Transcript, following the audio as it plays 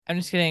I'm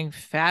just getting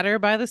fatter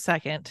by the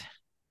second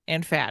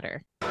and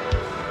fatter.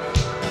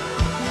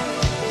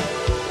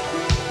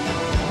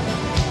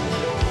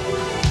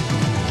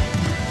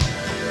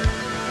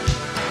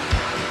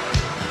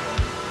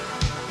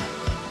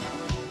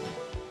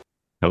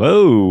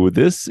 Hello,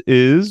 this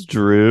is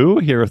Drew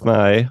here with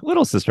my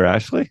little sister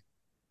Ashley.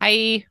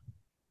 Hi.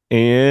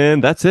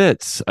 And that's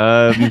it.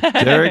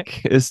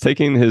 Derek is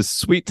taking his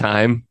sweet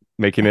time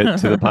making it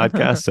to the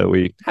podcast, so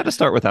we had to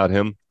start without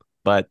him.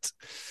 But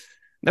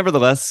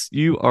nevertheless,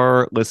 you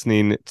are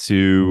listening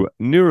to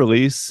New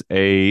Release,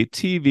 a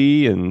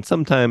TV and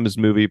sometimes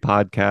movie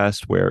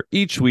podcast where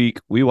each week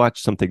we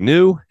watch something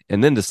new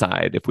and then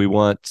decide if we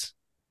want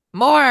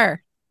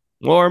More.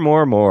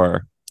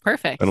 more.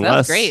 Perfect. That was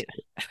Unless, great.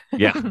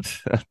 yeah,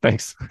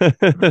 thanks.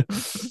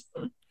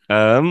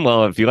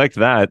 Well, if you liked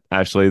that,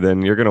 Ashley,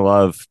 then you're gonna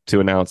love to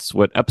announce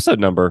what episode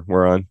number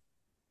we're on.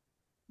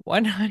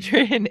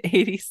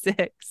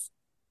 186.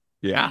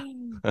 Yeah.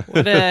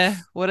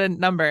 What a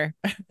number.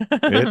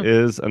 It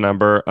is a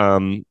number.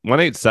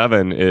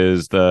 187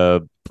 is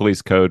the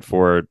police code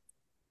for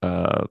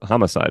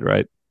homicide,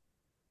 right?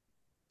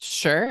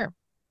 Sure.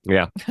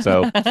 Yeah.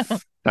 So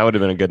that would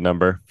have been a good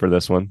number for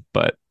this one,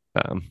 but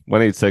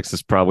 186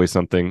 is probably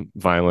something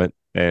violent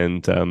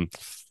and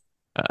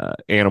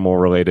animal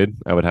related,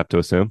 I would have to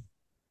assume.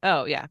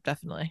 Oh, yeah,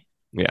 definitely.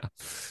 Yeah.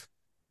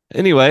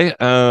 Anyway,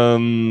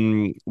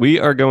 we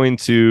are going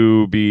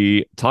to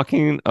be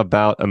talking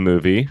about a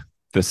movie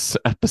this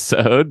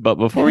episode, but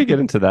before we get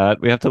into that,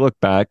 we have to look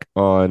back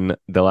on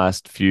the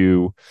last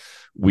few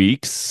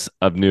weeks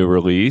of new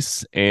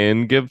release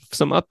and give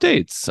some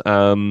updates.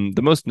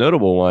 The most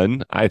notable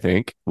one, I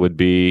think, would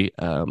be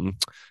I'm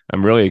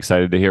really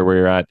excited to hear where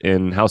you're at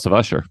in House of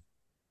Usher.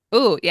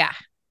 Oh, yeah.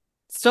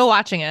 Still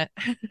watching it.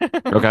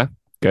 Okay,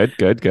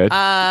 good.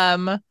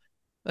 Um,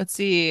 let's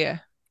see.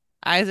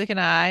 Isaac and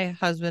I,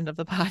 husband of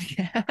the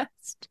podcast.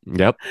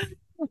 Yep.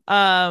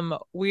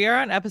 We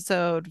are on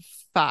episode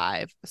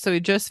 5. So we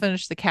just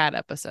finished the cat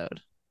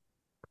episode.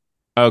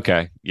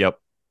 Okay. Yep.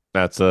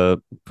 That's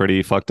a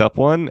pretty fucked up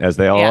one, as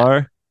they all Yeah.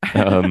 are.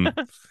 Um,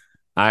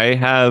 I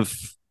have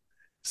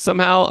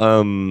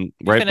somehow You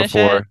finish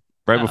it?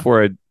 right Oh.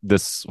 before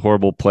this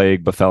horrible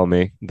plague befell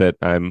me that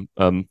I'm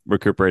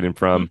recuperating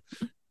from.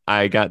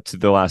 I got to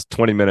the last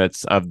 20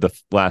 minutes of the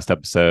last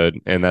episode,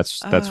 and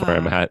that's where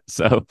I'm Uh, at.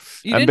 So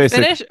you I'm didn't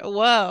basic. finish?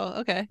 Whoa,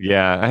 okay.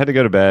 Yeah, I had to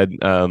go to bed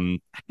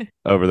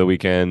over the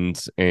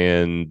weekend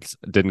and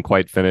didn't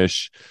quite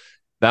finish.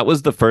 That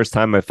was the first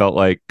time I felt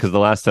like, because the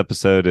last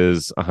episode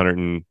is 100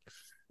 and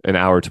an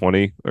hour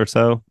 20 or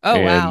so, Oh,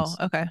 and wow.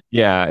 Okay.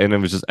 yeah, and it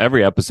was just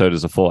every episode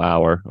is a full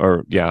hour,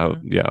 or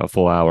Mhm. a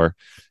full hour.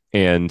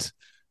 And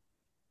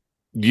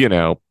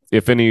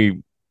if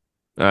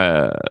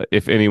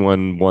if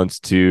anyone wants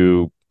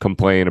to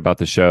complain about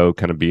the show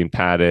kind of being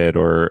padded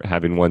or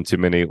having one too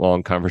many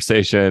long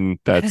conversation,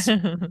 that's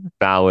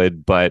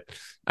valid, but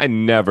I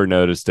never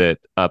noticed it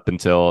up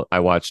until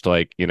I watched,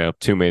 like,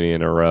 too many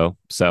in a row.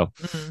 So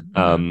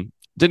Mhm.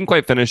 didn't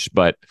quite finish,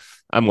 but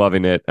I'm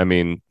loving it. I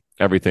mean,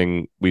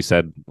 everything we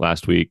said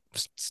last week Yeah.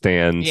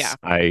 stands.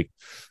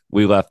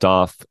 We left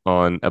off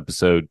on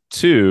episode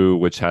 2,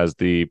 which has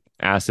the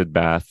acid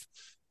bath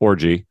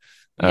orgy,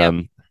 Yep.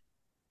 um,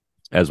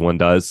 as one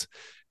does,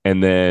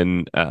 and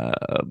then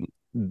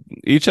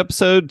each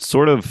episode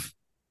sort of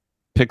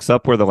picks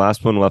up where the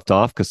last one left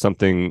off because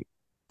something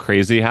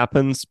crazy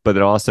happens, but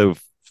it also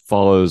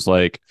follows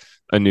like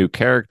a new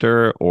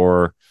character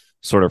or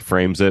sort of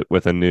frames it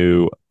with a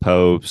new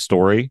Poe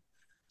story.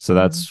 So Mhm.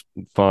 that's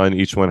fun.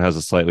 Each one has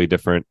a slightly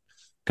different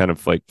kind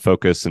of like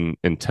focus and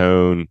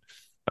tone.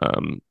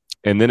 Um,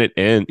 and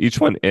then each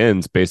one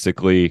ends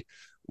basically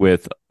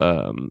with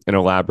an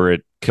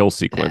elaborate kill Death.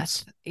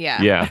 sequence.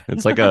 Yeah. Yeah,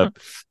 it's like a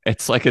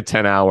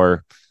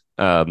 10-hour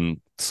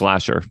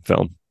slasher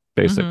film hmm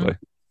basically.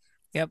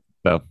 Yep.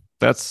 So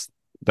that's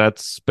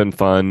been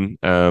fun.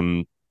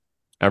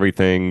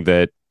 Everything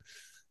that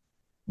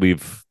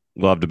we've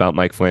loved about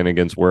Mike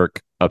Flanagan's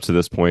work up to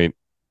this point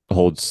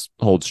holds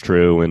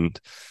true, and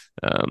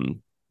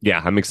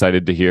yeah, I'm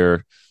excited to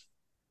hear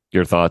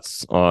your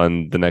thoughts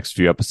on the next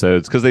few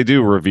episodes because they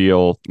do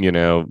reveal,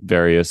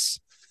 various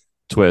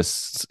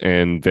twists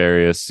and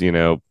various,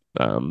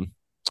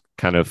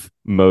 kind of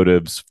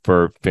motives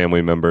for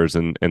family members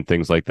and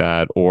things like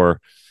that, or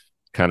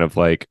kind of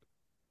like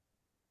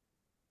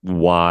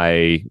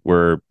why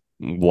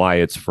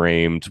it's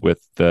framed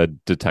with the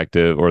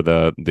detective or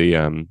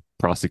the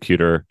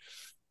prosecutor,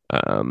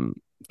 um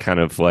kind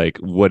of like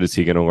what is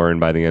he going to learn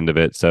by the end of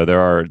it. So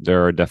there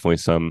are definitely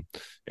some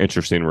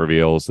interesting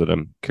reveals that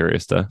I'm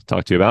curious to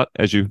talk to you about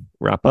as you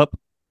wrap up.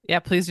 Yeah,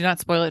 please do not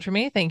spoil it for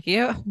me. Thank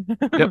you.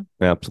 Yep,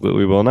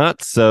 absolutely will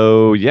not.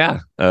 So yeah,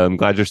 I'm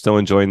glad you're still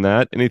enjoying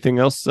that. Anything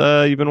else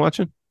you've been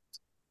watching?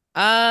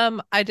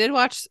 I did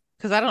watch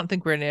because I don't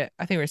think we're in it.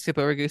 I think we're gonna skip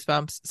over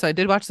Goosebumps. So I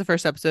did watch the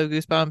first episode of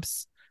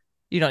Goosebumps.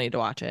 You don't need to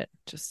watch it.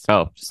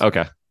 Oh, Just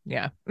okay.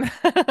 yeah.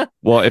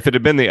 Well, if it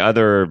had been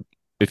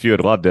if you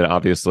had loved it,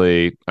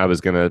 obviously, I was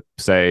gonna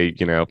say,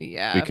 we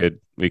Yeah. could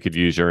we could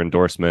use your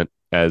endorsement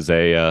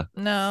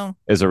No.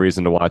 as a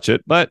reason to watch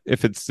it. But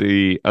if it's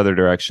the other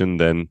direction,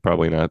 then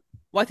probably not.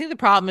 Well, I think the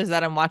problem is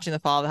that I'm watching The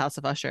Fall of the House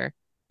of Usher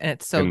and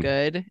it's so And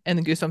good. And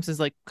the Goosebumps is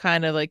like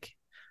kind of like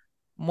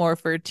more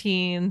for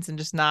teens and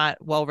just not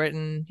well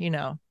written, you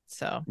know.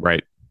 So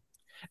right,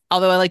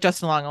 although I like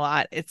Justin Long a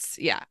lot, it's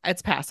yeah,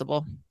 it's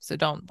passable. So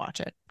don't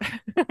watch it.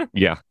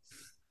 yeah.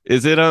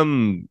 Is it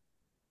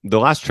the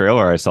last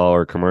trailer I saw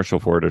or commercial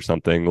for it or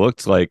something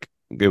looked like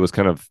it was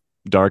kind of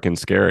dark and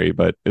scary,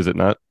 but is it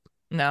not?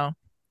 No.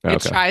 It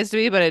Okay, tries to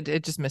be, but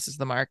it just misses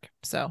the mark.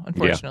 So yeah.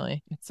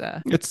 unfortunately,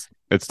 it's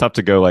It's tough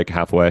to go like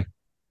halfway.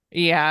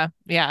 yeah,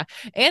 yeah.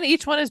 And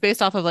each one is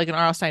based off of like an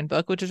R.L. Stein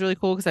book, which is really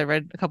cool because I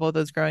read a couple of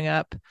those growing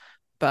up,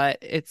 but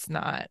it's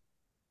not,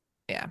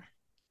 yeah.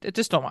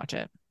 Just don't watch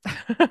it.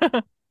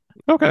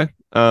 Okay.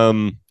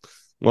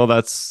 Well,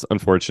 that's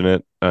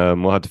unfortunate.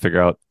 We'll have to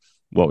figure out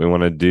what we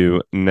want to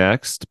do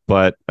next.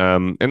 But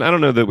and I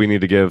don't know that we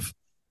need to give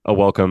a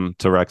welcome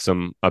to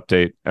Wrexham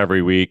update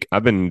every week.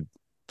 I've been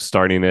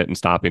starting it and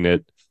stopping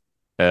it,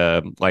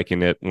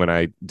 liking it when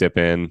I dip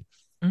in.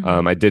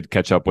 Hmm. I did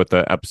catch up with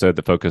the episode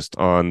that focused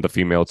on the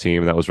female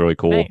team. That was really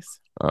cool. Nice.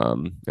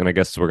 And I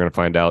guess we're gonna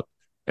find out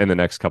in the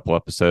next couple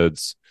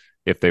episodes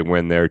if they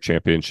win their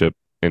championship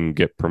and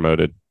get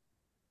promoted.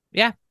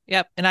 Yeah.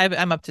 Yep. And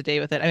I'm up to date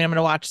with it. I mean, I'm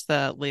gonna watch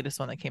the latest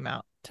one that came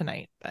out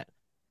tonight, but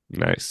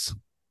Nice.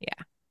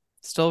 yeah,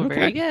 still Okay.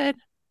 very good.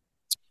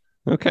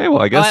 Okay. Well,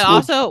 I Oh, I guess we'll.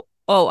 also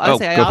I would Oh,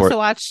 say I go for it. also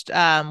watched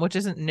which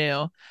isn't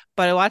new,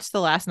 but I watched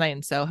The Last Night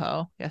in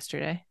Soho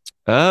yesterday.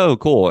 Oh,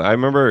 cool. I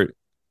remember.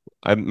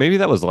 Maybe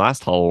that was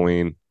last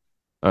Halloween.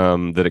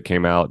 That it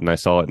came out, and I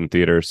saw it in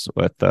theaters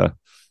with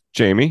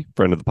Jamie,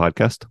 friend of the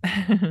podcast.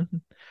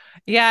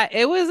 Yeah,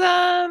 it was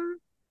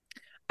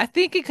I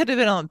think it could have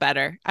been a lot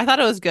better. I thought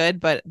it was good,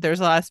 but there's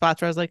a lot of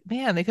spots where I was like,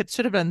 man, they could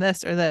should have done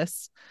this or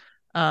this.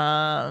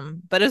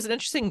 But it was an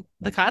interesting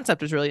the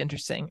concept was really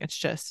interesting. It's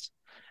just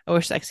I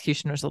wish the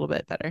execution was a little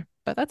bit better,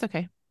 but that's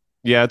okay.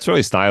 Yeah, it's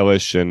really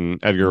stylish, and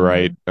Edgar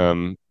Wright.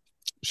 Hmm.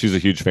 She's a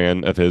huge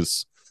fan of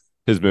his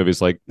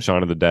movies like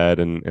Shaun of the Dead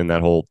and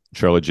that whole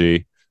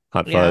trilogy,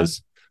 Hot Yeah.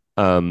 Fuzz.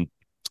 Um,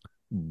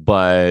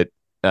 but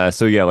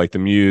so yeah, like the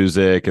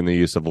music and the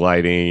use of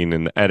lighting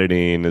and the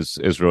editing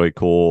is really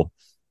cool.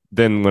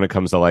 Then when it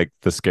comes to like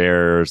the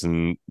scares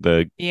and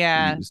the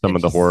Yeah. some It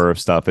of the just horror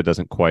stuff, it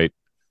doesn't quite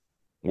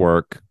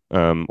work.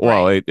 Well,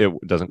 right. it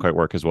doesn't quite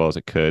work as well as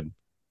it could.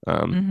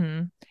 Um,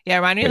 Hmm. Yeah,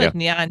 remind me of but yeah, like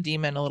Neon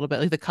Demon a little bit,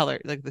 like the color,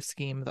 like the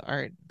scheme, the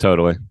art.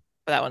 totally.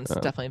 But that one's Uh,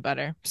 definitely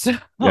better. So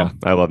yeah,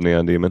 I love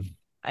Neon Demon.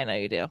 I know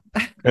you do.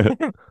 But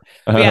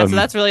yeah, so um,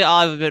 that's really all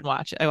I've been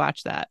watching. I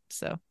watched that.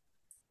 So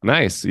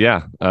nice.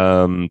 Yeah.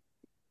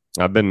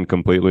 I've been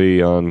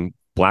completely on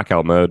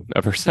blackout mode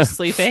ever just since.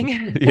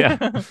 sleeping.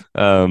 Yeah.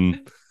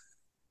 Um,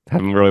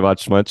 haven't really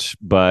watched much,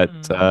 but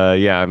Hmm.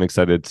 yeah, I'm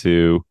excited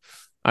to.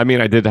 I mean,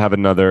 I did have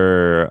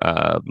another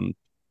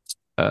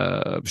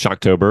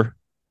Shocktober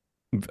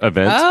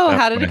event Oh, at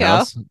how did my it go?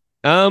 house.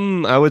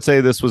 I would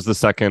say this was the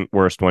second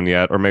worst one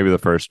yet, or maybe the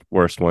first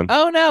worst one.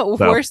 Oh no,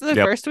 So, worse than the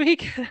yep, first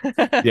week.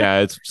 yeah,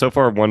 it's so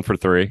far 1 for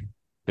 3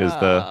 is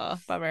the Oh,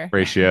 bummer.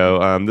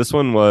 ratio. This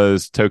one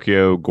was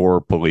Tokyo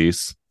Gore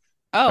Police.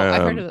 Oh,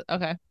 I've heard of Um, it.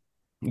 Okay.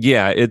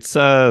 yeah, it's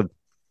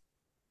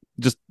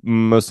just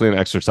mostly an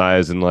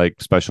exercise in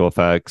like special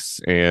effects,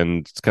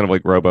 and it's kind of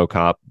like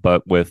RoboCop,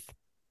 but with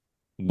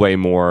way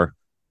more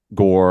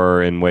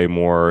gore and way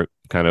more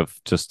kind of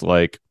just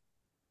like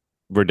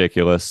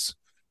ridiculous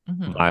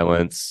Hmm.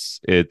 violence.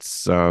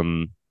 It's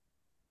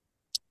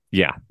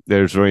yeah,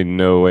 there's really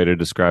no way to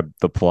describe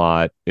the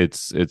plot.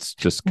 It's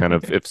just kind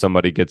of if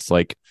somebody gets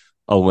like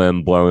a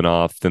limb blown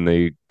off, then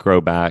they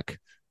grow back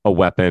a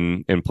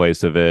weapon in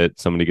place of it.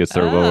 Somebody gets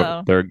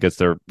Oh.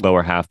 their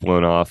lower half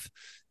blown off,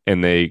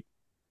 and they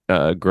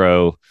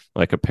grow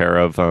like a pair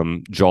of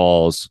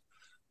jaws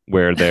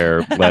where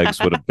their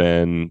legs would have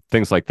been,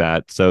 things like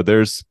that. So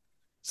there's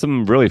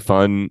some really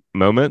fun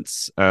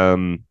moments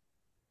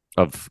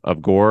of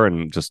gore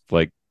and just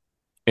like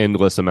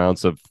endless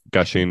amounts of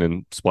gushing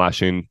and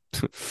splashing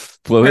Per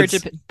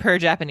fluids. per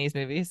Japanese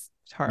movies,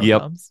 horror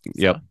Yep, films. So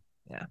yep,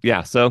 yeah,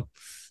 yeah. So,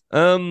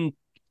 um,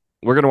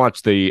 we're gonna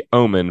watch The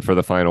Omen for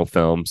the final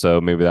film, so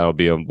maybe that'll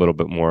be a little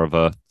bit more of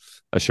a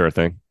sure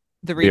thing.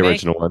 the The remake.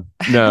 original one,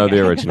 no,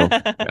 the original.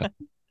 Yeah,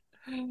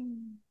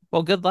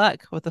 Well, good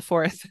luck with the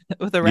fourth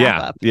with the wrap yeah,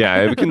 up.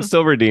 yeah. We can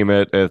still redeem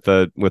it at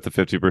the with the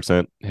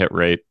 50% hit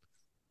rate,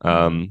 Hmm.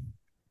 um,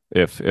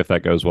 if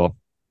that goes well.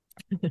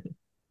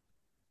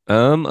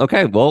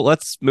 Okay, well,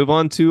 let's move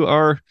on to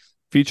our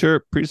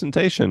feature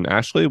presentation.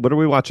 Ashley, what are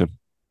we watching?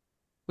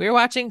 We're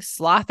watching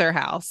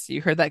Slotherhouse.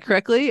 You heard that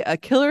correctly. A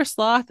killer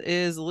sloth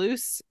is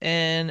loose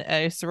in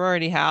a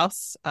sorority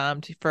house.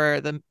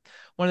 For the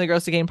one of the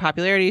girls to gain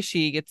popularity,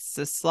 she gets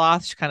a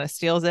sloth. She kind of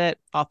steals it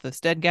off this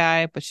dead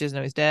guy, but she doesn't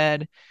know he's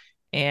dead.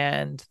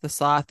 And the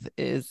sloth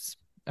is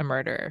a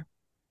murderer.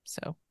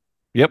 So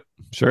Yep,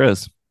 sure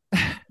is.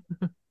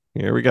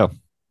 Here we go.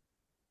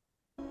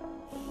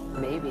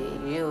 Maybe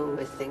you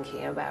were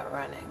thinking about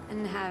running.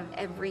 And have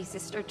every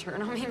sister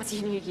turn on me my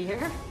senior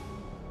year?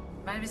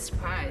 Might be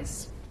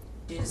surprised.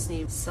 You just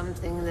need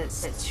something that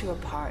sets you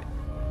apart.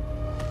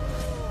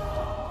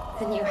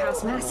 The new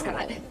house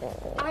mascot.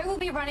 I will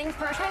be running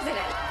for president.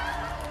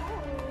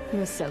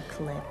 You're so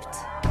clipped.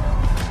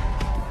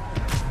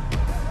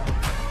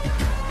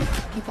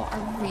 People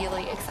are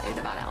really excited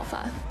about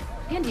Alpha.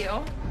 And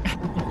you.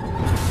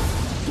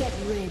 Get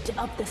rid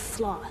of the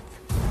sloth.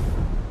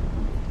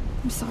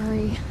 I'm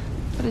sorry,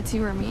 but it's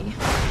you or me.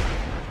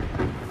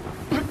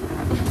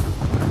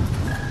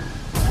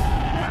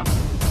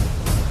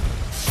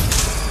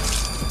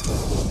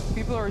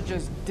 People are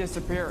just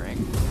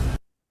disappearing.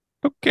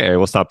 Okay,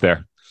 we'll stop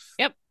there.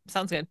 Yep,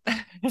 sounds good.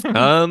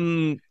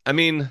 I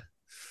mean,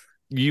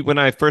 when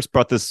I first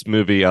brought this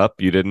movie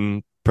up, you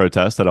didn't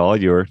protest at all.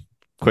 You were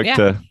quick Yeah.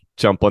 to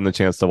jump on the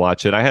chance to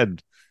watch it. I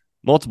had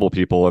multiple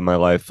people in my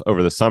life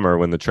over the summer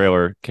when the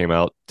trailer came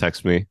out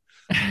text me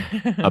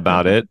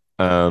about it.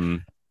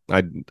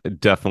 I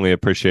definitely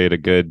appreciate a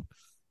good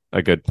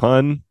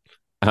pun.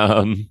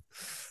 Um,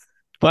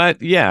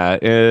 but yeah,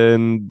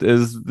 and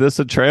is this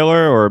a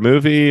trailer or a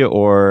movie,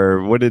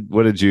 or what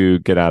did you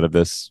get out of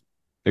this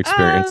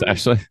experience, Um,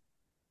 Ashley?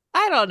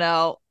 I don't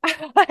know.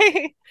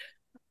 I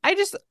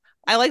just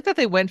I like that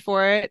they went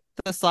for it.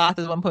 The sloth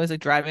at one point is like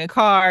driving a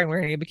car and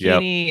wearing a Yep.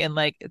 bikini and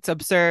like it's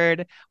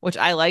absurd, which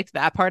I liked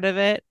that part of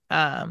it.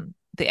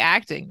 The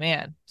acting,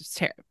 man,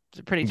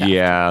 pretty tough to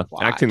Yeah,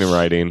 acting and watch.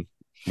 writing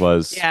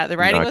was Yeah, the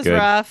writing not was good.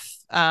 rough.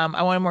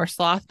 I wanted more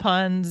sloth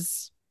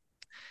puns.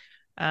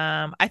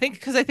 I think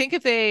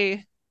if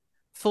they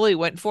fully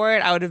went for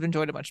it, I would have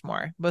enjoyed it much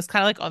more. But it's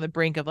kind of like on the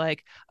brink of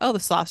like, oh, the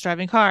sloth's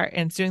driving a car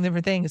and it's doing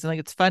different things and like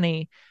it's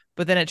funny,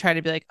 but then it tried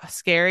to be like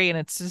scary and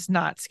it's just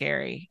not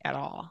scary at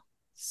all.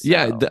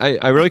 Yeah, So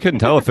I really couldn't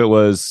tell if it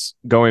was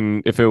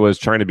trying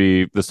to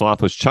be the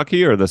sloth was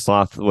Chucky or the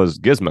sloth was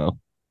Gizmo.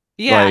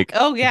 yeah. Like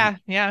Oh yeah.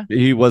 Yeah.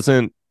 he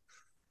wasn't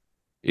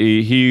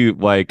he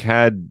like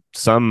had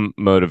some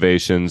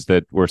motivations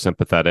that were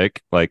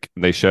sympathetic. Like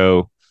they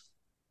show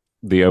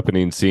the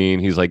opening scene,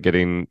 he's like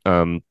getting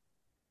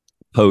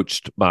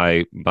poached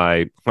by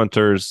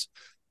hunters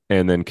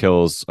and then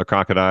kills a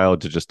crocodile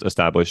to just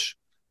establish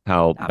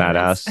how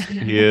Dominance. badass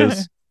he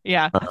is.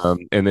 Yeah.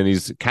 And then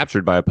he's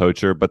captured by a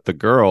poacher, but the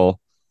girl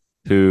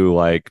who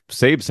like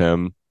saves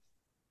him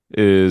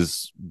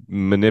is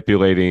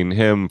manipulating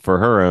him for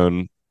her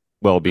own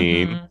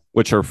well-being, Hmm.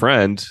 which her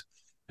friend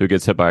who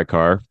gets hit by a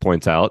car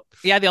points out.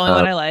 Yeah. The only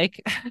one Uh, I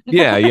like.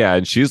 yeah,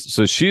 and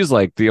she's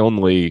like the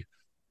only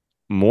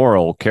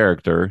moral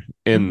character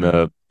in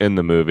Hmm.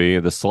 the movie.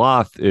 The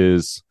sloth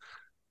is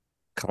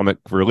comic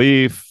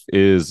relief,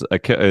 is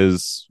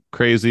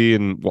crazy,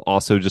 and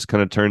also just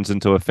kind of turns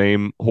into a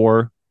fame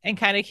whore. And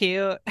kind of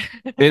cute.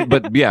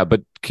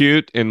 But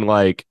cute and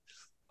like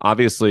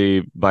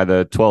obviously by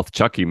the 12th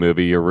Chucky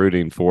movie, you're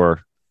rooting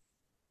for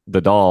the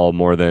doll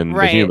more than the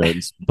Right.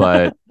 humans.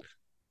 But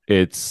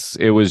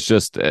it was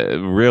just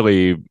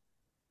really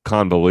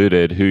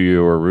convoluted who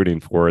you were rooting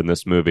for in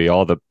this movie.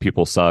 All the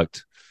people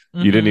sucked.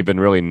 You didn't Hmm. even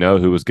really know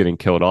who was getting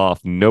killed off.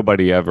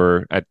 Nobody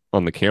ever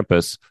on the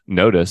campus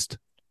noticed.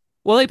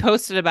 Well, they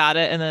posted about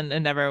it and then it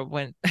never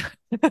went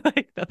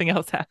like nothing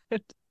else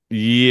happened.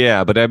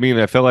 Yeah, but I mean,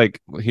 I feel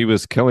like he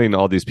was killing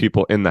all these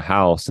people in the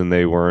house, and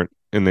they weren't,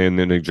 and then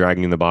they're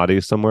dragging the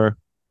bodies somewhere.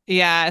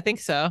 Yeah, I think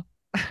so.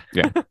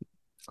 Yeah.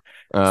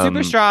 Super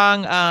Um,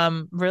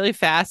 strong, really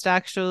fast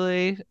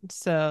actually.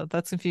 So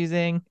that's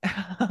confusing.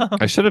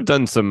 I should have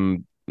done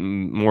some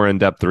more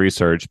in-depth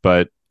research,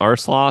 but are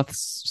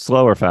sloths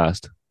slow or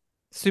fast?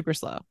 Super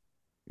slow.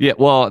 Yeah,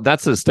 well,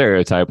 that's a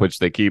stereotype which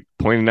they keep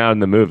pointing out in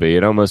the movie.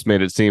 It almost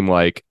made it seem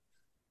like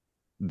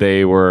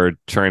they were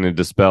trying to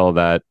dispel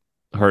that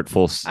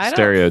hurtful I don't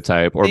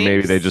stereotype, or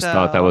maybe think they just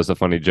thought that so. was a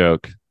funny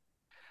joke.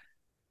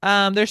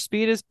 Their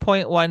speed is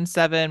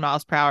 0.17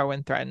 miles per hour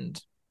when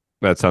threatened.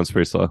 That sounds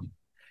pretty slow.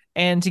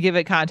 And to give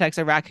it context,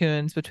 a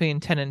raccoon's between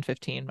 10 and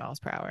 15 miles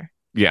per hour.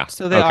 Yeah.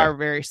 So they Okay. are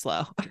very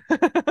slow.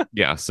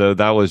 Yeah. So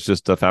that was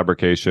just a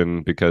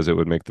fabrication because it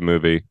would make the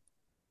movie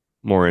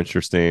more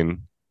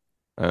interesting.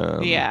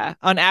 Yeah.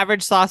 On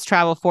average, sloths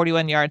travel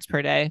 41 yards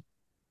per day.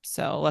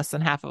 So less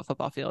than half of a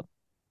football field.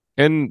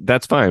 And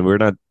that's fine. We're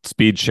not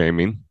speed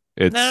shaming.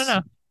 No, It's no,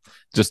 no.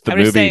 just the I'm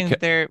just movie. saying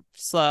they're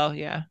slow.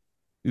 Yeah.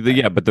 But,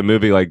 Yeah, but the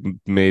movie like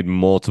made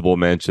multiple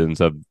mentions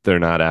of they're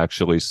not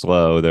actually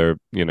slow. They're,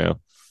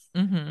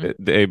 hmm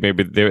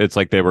it's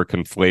like they were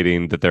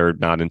conflating that they're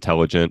not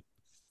intelligent.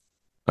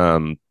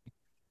 Um,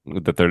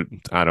 that they're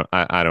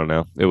I don't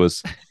know. It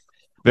was Well,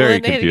 very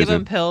then they had to give him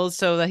confusing. pills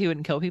so that he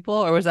wouldn't kill people,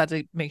 or was that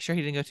to make sure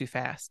he didn't go too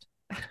fast?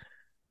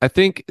 I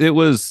think it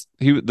was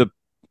he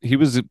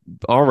was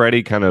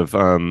already kind of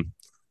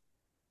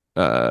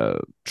uh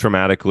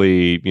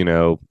traumatically,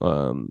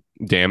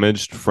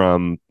 damaged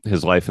from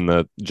his life in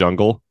the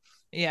jungle,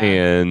 Yeah.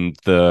 and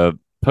the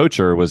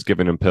poacher was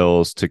giving him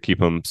pills to keep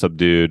him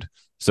subdued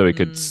so he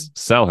could Mm,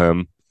 sell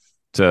him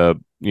to,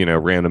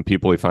 random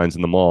people he finds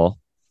in the mall.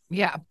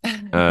 yeah.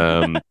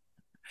 Um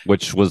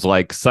which was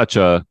like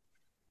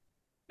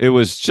it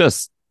was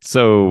just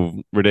so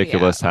Yeah.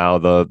 ridiculous how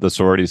the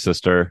sorority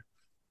sister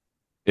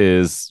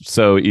is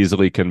so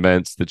easily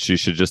convinced that she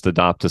should just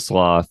adopt a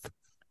sloth.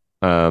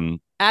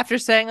 After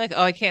saying like,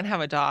 "Oh, I can't have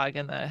a dog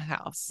in the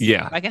house.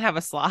 Yeah. I can have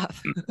a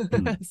sloth."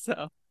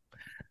 So,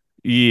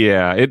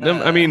 Yeah, I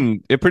uh,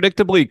 mean, it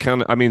predictably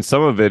kind of. I mean,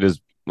 some of it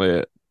is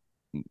uh,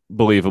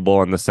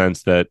 believable in the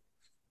sense that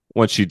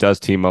once she does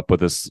team up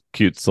with this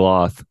cute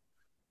sloth,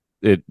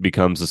 it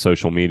becomes a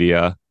social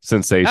media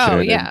oh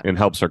sensation yeah, and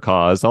helps her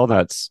cause. All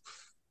that's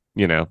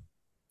you know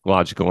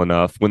logical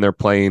enough when they're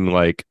playing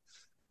like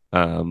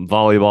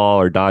volleyball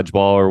or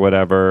dodgeball or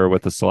whatever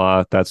with the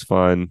sloth. That's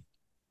fun.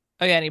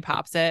 oh yeah, and he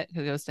pops it.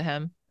 It goes to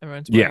him.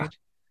 Everyone's Yeah, worried.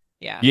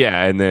 Yeah.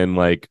 yeah, and then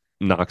like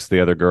knocks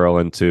the other girl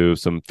into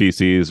some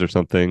feces or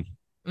something.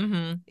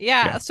 Yeah.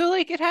 Yeah, So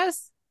like,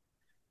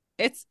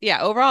 it's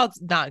yeah. Overall,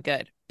 it's not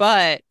good,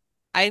 but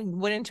I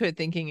went into it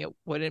thinking it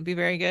wouldn't be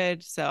very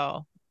good.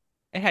 So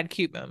it had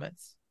cute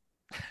moments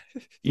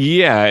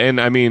yeah, and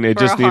I mean, it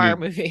for a just horror needed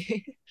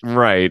movie.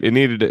 right.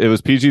 It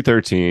was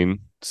PG-13,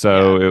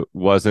 so Yeah. it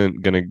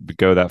wasn't gonna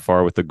go that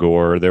far with the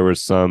gore. There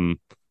was some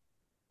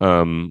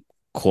um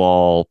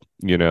claw,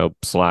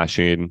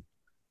 slashing,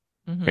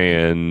 hmm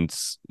and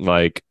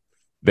like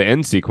the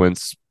end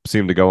sequence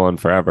seemed to go on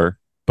forever,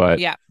 but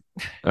Yeah.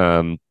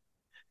 um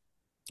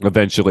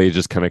eventually it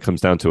just kind of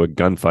comes down to a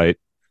gunfight.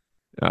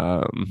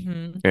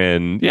 hmm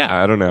And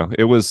yeah, I don't know.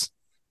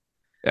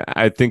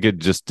 I think it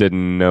just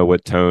didn't know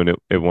what tone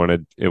it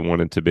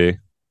wanted to be.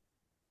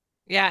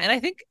 Yeah. And I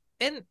think,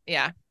 and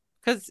yeah,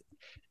 because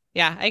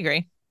yeah, I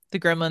agree. The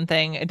gremlin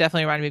thing, it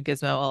definitely reminded me of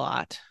Gizmo a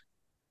lot,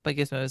 but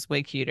Gizmo is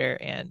way cuter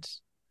and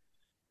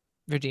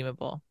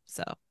redeemable.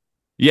 So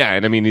Yeah,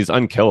 and I mean he's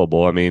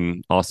unkillable. I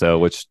mean also,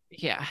 which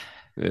yeah.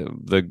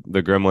 the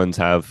gremlins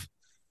have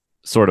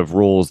sort of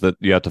rules that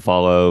you have to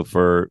follow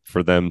for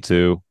them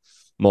to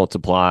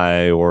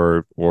multiply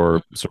or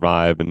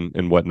survive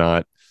and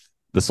whatnot.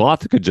 The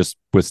sloth could just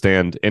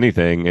withstand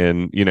anything,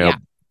 and Yeah.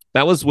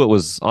 that was what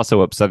was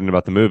also upsetting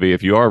about the movie.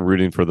 If you are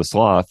rooting for the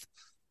sloth,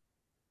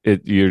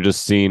 you're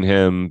just seeing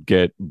him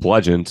get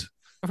bludgeoned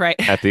Right.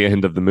 at the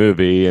end of the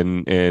movie,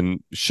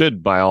 and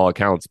should by all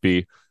accounts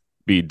be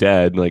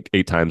dead like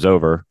 8 times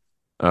over,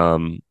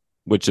 um,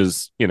 which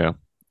is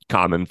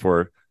common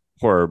for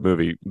horror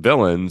movie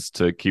villains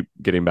to keep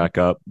getting back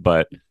up,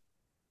 but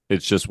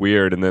it's just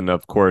weird. And then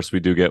of course we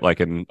do get like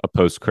a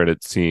post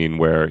credit scene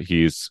where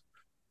he's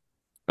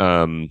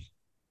um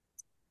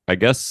I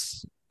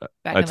guess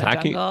Back in the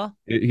attacking. jungle.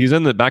 He's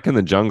in the back in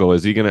the jungle.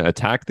 Is he going to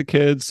attack the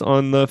kids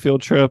on the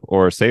field trip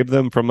or save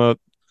them from a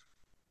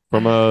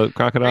Great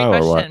crocodile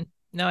or what? question.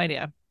 No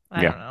idea.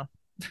 I Yeah, don't know.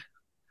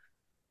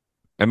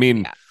 I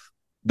mean, Yeah.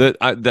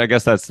 I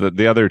guess that's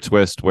the other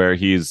twist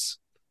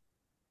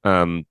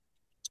um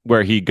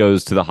where he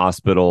goes to the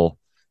hospital.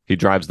 He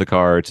drives the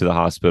car to the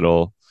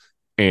hospital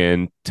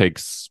and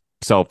takes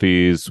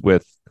selfies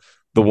with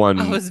the I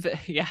one was,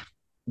 yeah.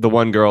 the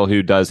one girl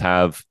who does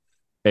have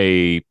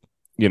a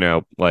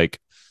like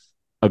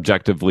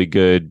objectively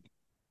good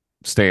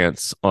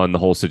stance on the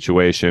whole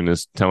situation,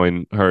 is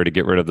telling her to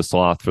get rid of the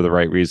sloth for the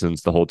right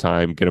reasons the whole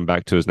time, get him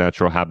back to his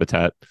natural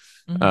habitat.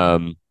 hmm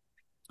Um,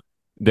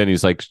 then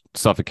he's like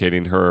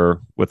suffocating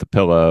her with a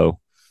pillow,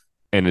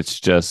 and it's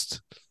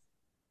just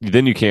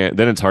then you can't.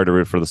 Then it's hard to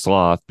root for the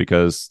sloth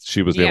because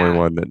she was the only Yeah.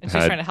 one that And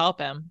she's had trying to help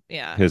him.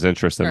 Yeah. his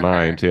interest in Or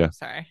mind. her. Yeah,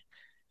 Sorry.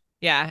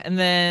 Yeah. And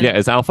yeah. then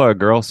Is Alpha a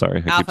girl?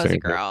 Sorry, I keep Alpha's a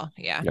saying him. girl.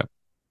 Yeah. Yeah,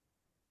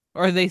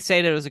 Or they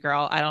said it was a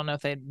girl. I don't know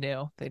if they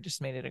knew. They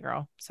just made it a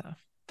girl. So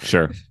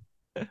sure.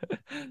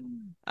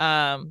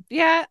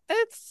 yeah,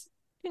 it's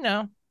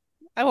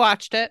I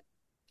watched it.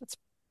 That's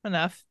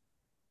enough.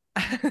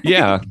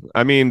 Yeah,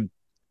 I mean,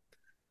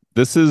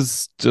 this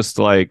is just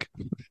like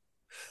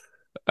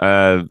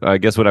I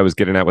guess what I was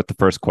getting at with the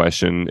first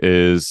question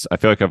is I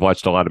feel like I've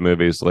watched a lot of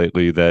movies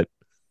lately that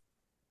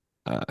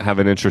have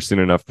an interesting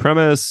enough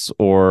premise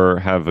or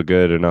have a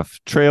good enough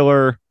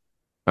trailer,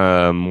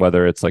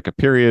 whether it's like a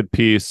period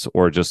piece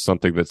or just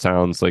something that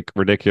sounds like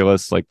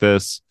ridiculous, like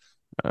this.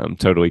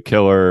 Totally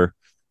Killer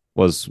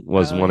was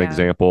Oh one yeah.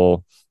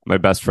 example. My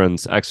best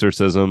friend's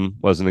Exorcism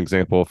was an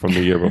example from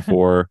the year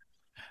before,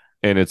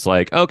 and it's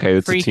like okay,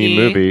 it's a teen Freaky.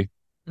 movie.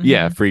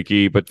 Yeah, hmm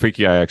Freaky, but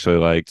Freaky I actually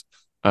liked.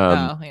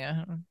 Um, Oh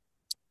yeah.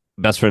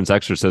 Best Friend's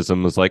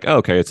Exorcism was like, oh,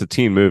 okay, it's a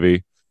teen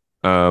movie,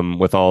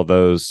 with all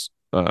those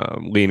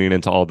leaning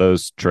into all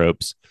those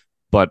tropes,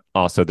 but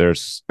also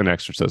there's an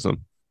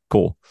exorcism.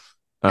 Cool.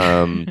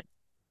 Um,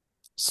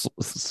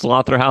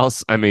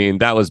 Slotherhouse. I mean,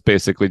 that was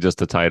basically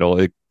just a title.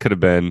 It could have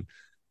been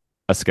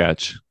a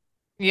sketch,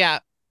 Yeah.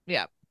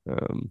 Yeah.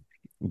 um,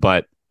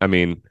 but I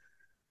mean,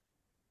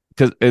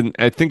 because and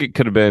I think it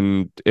could have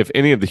been if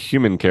any of the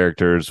human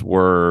characters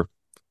were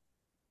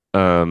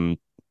um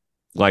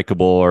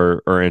likable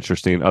or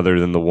interesting, other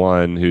than the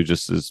one who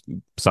just is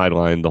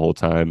sidelined the whole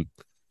time.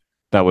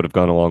 That would have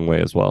gone a long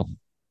way as well.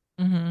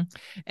 hmm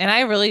And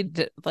I really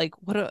did like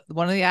one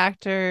of the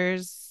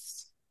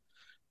actors,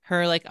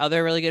 her like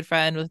other really good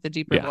friend with the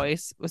deeper Yeah.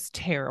 voice was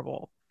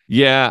terrible.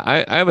 Yeah,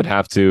 I would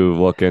have to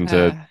look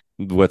into Uh,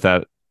 with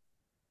that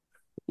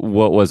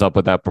what was up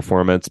with that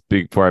performance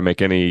before I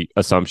make any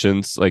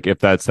assumptions. Like if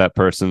that's that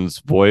person's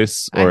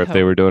voice I or if they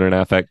hope were doing an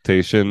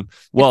affectation. it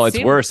Well, it's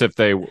seemed. worse if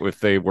they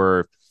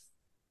were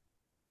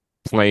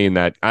playing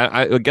that.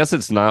 I guess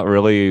it's not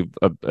really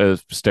a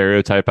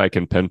stereotype I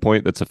can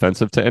pinpoint that's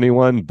offensive to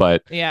anyone,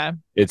 but Yeah.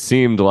 it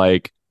seemed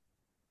like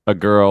a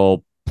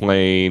girl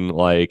playing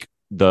like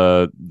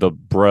the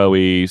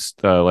broy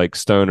like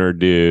stoner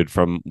dude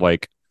from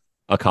like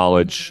a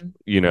college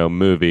Mhm.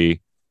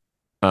 movie.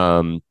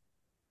 Um,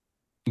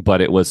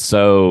 but it was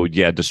so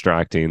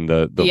distracting.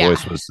 The Yeah.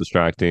 voice was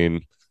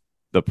distracting.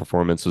 The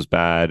performance was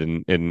bad,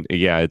 and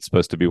yeah, it's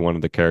supposed to be one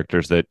of the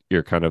characters that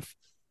you're kind of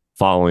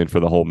following for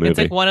the whole It's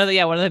like movie. one of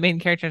the main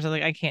characters. I was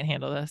like, I can't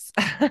handle this.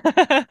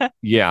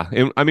 Yeah,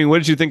 and, I mean, what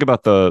did you think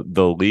about the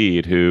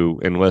lead who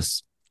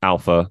enlists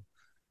Alpha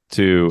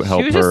to She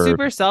help was just her?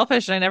 super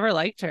selfish, and I never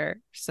liked her.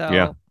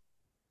 Yeah, So,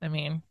 I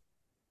mean,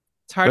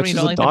 it's hard but when you she's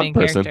don't a like the dog main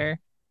person. character.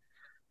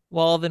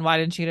 Well, then why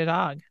didn't she get a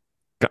dog?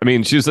 I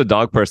mean, she's a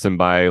dog person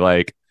by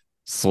like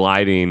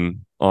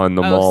sliding on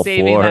the Oh, mall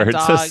saving that floor to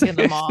dog say, in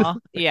the mall.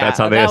 like, that's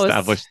how Yeah, they that was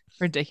established.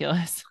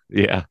 ridiculous.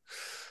 Yeah.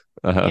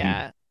 Um,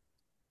 Yeah,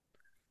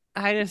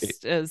 I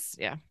just is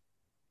yeah,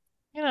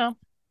 you know.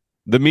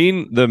 the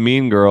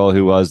mean girl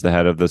who was the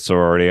head of the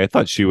sorority, I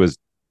thought she was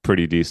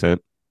pretty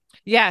decent,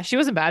 Yeah, she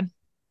wasn't bad.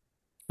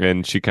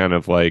 and she kind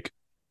of like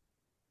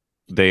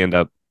they end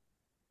up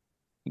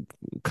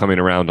coming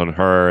around on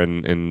her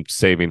and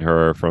saving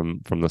her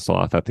from the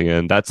sloth at the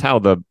end. That's how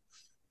the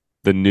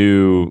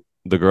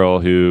girl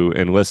who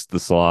enlists the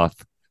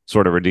sloth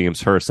sort of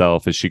redeems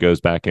herself as she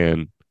goes back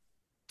in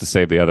to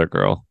save the other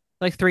girl.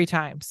 Like 3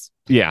 times.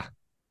 Yeah.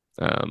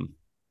 Um,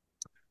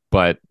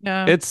 but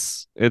Yeah,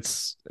 it's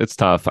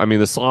tough. I mean,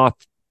 the sloth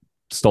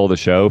stole the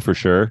show for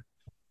sure,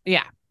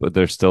 yeah. but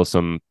there's still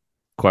some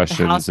The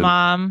questions house and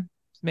mom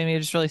made me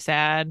just really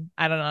sad.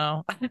 I don't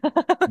know.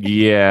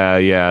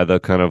 yeah, the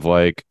kind of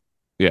like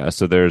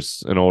so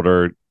there's an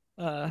older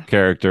uh,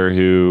 character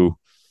who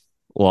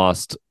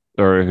lost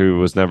or who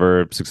was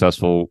never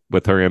successful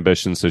with her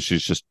ambition, so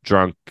she's just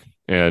drunk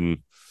and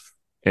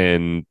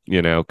kind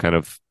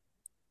of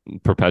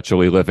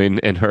perpetually living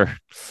in her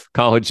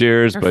college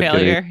years, her but getting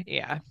failure.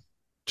 Yeah,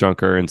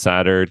 drunker and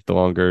sadder the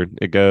longer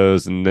it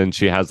goes. And then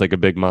she has like a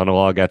big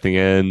monologue at the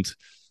end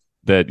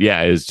that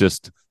is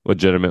just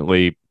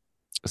legitimately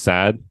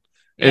sad.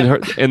 And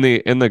yep. her in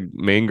the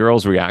main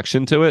girl's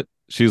reaction to it,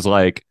 she's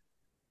like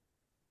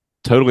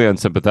totally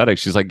unsympathetic.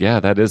 She's like, yeah,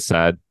 that is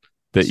sad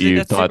that She's like, you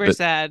that's thought super that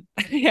sad.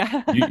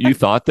 Yeah. you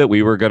thought that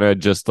we were gonna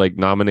just like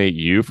nominate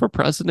you for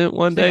president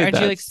one She's like, day. aren't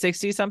you like That's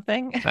 60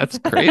 something?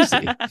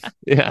 crazy.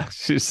 Yeah,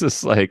 she's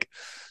just like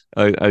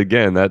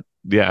again that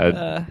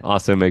uh,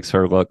 also makes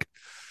her look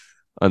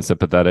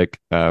unsympathetic.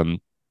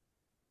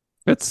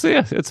 It's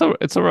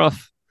a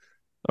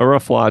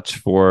rough watch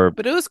for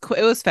but it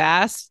was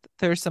fast.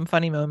 There's some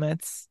funny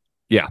moments.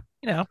 yeah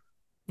You know,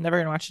 never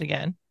gonna watch it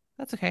again.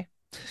 That's okay.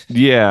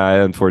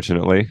 yeah.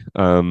 Unfortunately,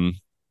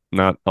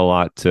 not a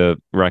lot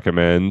to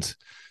recommend.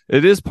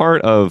 It is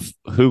part of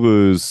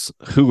Hulu's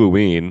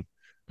Huluween,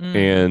 Mm.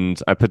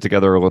 and I put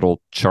together a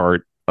little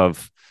chart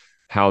of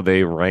how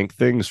they rank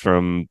things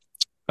from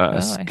Oh, I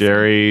see.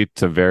 scary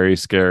to very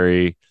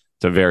scary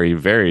to very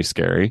very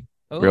scary.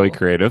 Really Oh,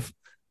 creative.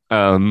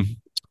 Um,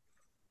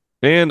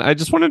 and I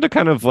just wanted to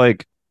kind of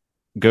like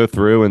go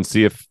through and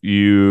see if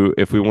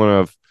we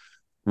want to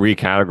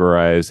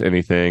recategorize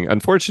anything.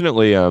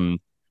 Unfortunately,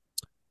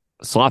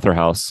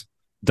 Slotherhouse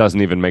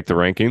doesn't even make the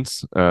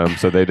rankings.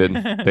 So they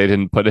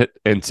didn't put it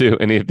into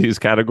any of these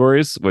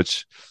categories,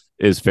 which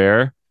is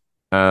fair.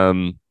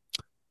 Um,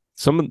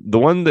 the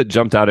one that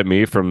jumped out at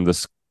me from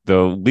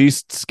the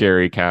least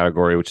scary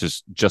category, which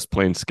is just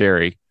plain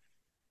scary,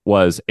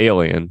 was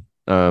Alien.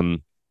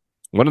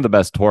 One of the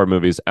best horror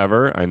movies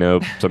ever. I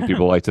know some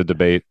people like to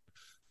debate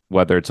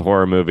whether it's a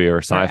horror movie or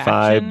or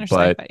sci-fi, action or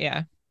but sci-fi.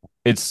 Yeah.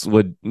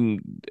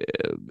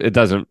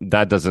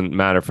 that doesn't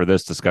matter for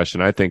this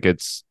discussion. I think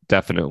it's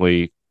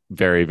definitely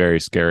very very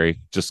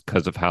scary just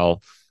because of how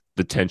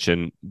the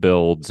tension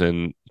builds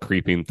and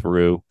creeping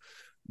through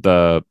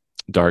the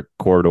dark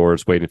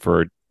corridors waiting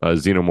for a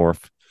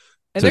xenomorph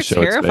And to they're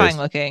show its terrifying face.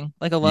 looking,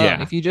 like alone.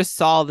 Yeah, If you just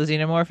saw the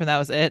xenomorph and that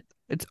was it,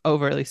 it's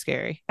overly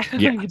scary.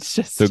 yeah. Like it's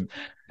So just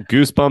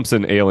Goosebumps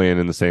and Alien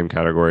in the same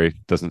category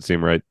doesn't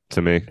seem right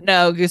to me.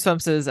 no,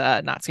 Goosebumps is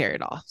not scary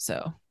at all.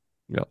 So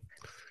Yeah.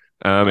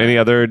 uh, Any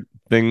other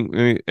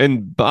thing?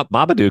 And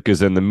Babadook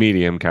is in the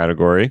medium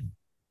category.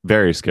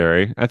 Very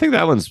scary. I think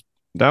that one's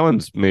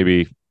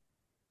maybe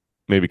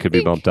I could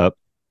be bumped think up.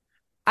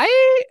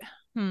 I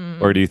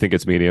Or do you think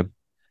it's medium?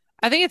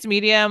 I think it's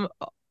medium,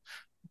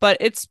 but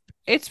it's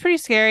pretty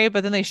scary,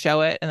 but then they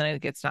show it and then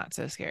it gets not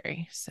so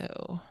scary.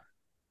 So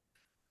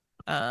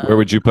Where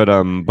would um you put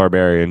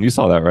Barbarian? You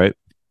saw that, right?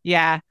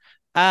 yeah.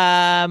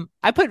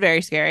 I put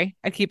very scary.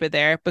 I'd keep it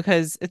there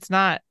because it's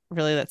not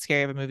really that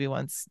scary of a movie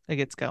once it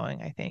gets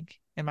going, I think,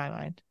 in my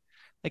mind.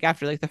 Like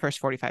after like the first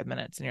 45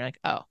 minutes and you're like,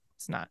 oh,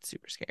 it's not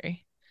super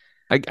scary.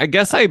 I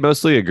guess I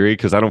mostly agree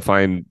because I don't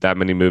find that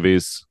many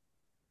movies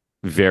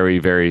very,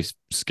 very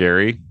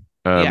scary.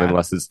 Yeah.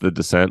 unless it's The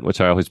Descent,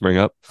 which I always bring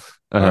up.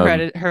 Or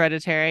Um,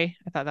 Hereditary.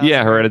 I thought that was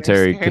yeah, very,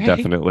 very Hereditary could scary.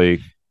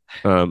 definitely.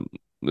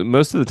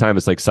 Most of the time,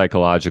 it's like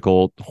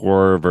psychological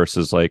horror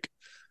versus like,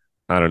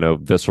 I don't know,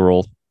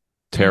 visceral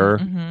terror.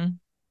 Mm-hmm.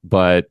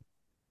 But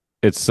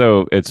it's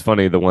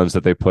funny, the ones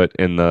that they put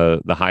in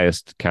the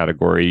highest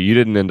category. You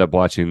didn't end up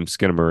watching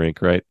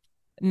Skinamarink, right?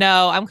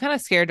 No, I'm kind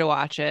of scared to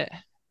watch it.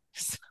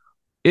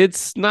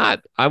 It's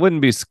not. I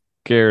wouldn't be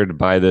scared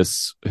by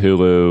this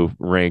Hulu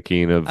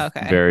ranking of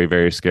Okay. very,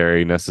 very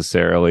scary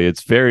necessarily.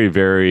 It's very,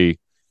 very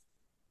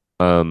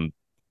um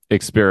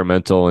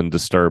experimental and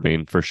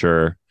disturbing for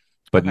sure,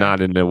 but Okay.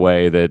 not in a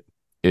way that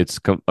it's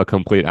a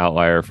complete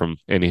outlier from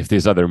any of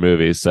these other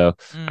movies. So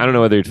I don't know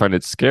Mm. whether you'd find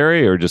it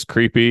scary or just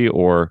creepy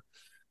or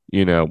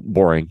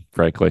boring,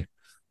 frankly.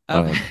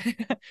 Um, Okay.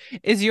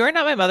 Is You're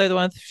Not My Mother the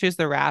one with she's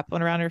the wrap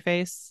one around her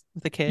face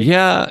with the kids?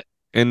 yeah,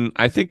 and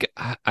I think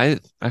I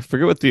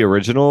forget what the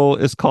original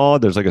is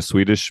called. There's like a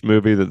Swedish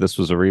movie that this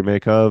was a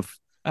remake of.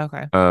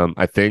 Okay.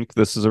 I think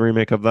this is a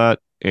remake of that,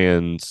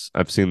 and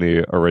I've seen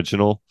the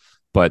original,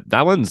 but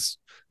that one's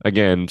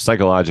again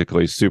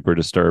psychologically super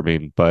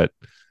disturbing. But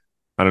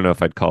I don't know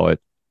if I'd call it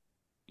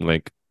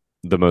like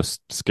the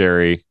most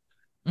scary.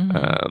 Hmm.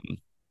 Um,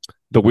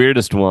 the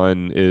weirdest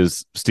one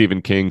is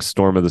Stephen King's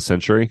Storm of the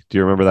Century. Do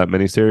you remember that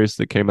miniseries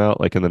that came out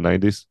like in the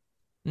 90s?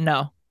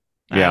 No,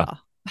 not Yeah, at all.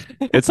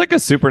 it's like a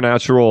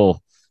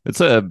supernatural.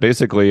 It's a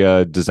basically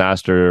a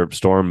disaster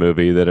storm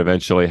movie that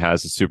eventually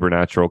has a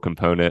supernatural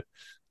component.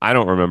 I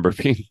don't remember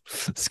being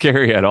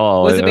scary at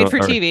all. Was it made for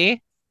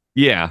TV?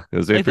 Yeah, it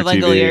was made Like for the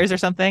TV. Langoliers or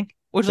something?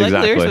 Which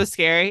Langoliers Exactly. was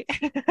scary.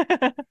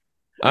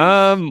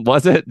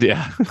 Was it?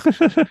 Yeah.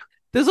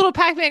 Those little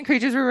Pac-Man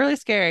creatures were really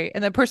scary.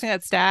 And the person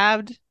got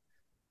stabbed,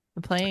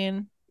 the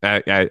plane.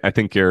 I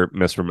think you're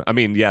misremembering. I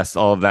mean, yes,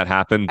 all of that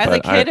happened, As a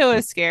but kid, it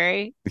was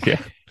scary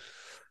yeah.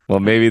 Well,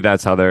 maybe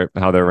that's how they're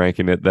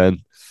ranking it then.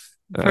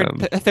 for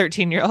Um, a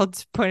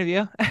 13-year-old's point of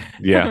view.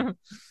 yeah,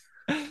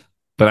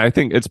 but I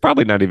think it's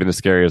probably not even as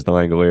scary as the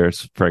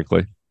Langoliers,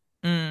 frankly.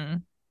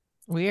 Mm,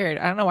 weird.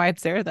 I don't know why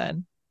it's there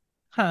then.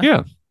 Huh.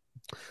 Yeah.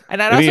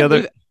 And I'd Any also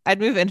other? I'd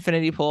move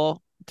Infinity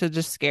Pool to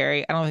just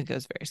scary. I don't think it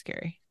was very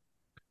scary.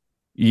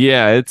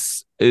 Yeah,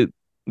 it's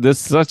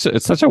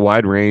such a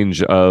wide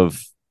range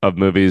of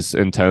movies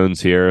and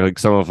tones here. Like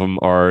some of them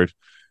are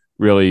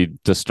really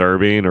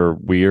disturbing or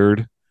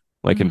weird,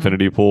 like Hmm.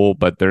 Infinity Pool,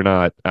 but they're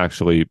not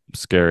actually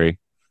scary.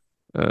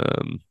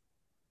 Um,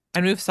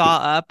 I'd move Saw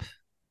up.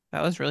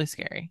 That was really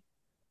scary,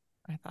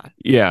 I thought.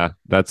 yeah,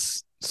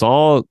 that's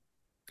Saw.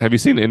 Have you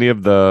seen any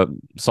of the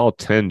Saw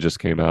 10 just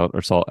came out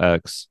or Saw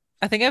X?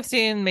 I think I've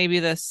seen maybe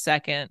the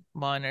second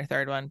one or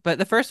third one, but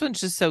the first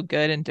one's just so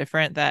good and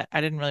different that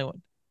I don't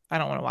want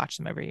to watch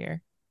them every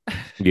year.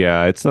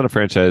 Yeah, it's not a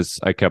franchise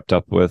I kept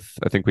up with.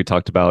 I think we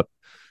talked about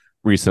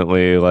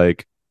recently,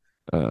 like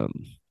um,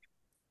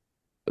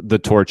 the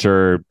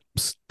torture,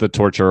 the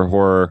torture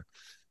horror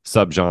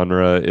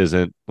subgenre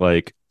isn't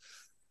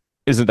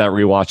that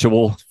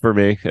rewatchable for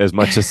me as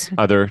much as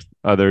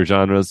other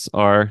genres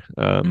are.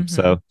 Hmm.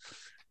 So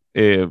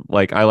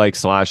like I like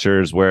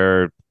slashers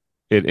where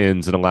it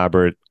ends in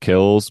elaborate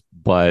kills,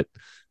 but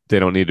they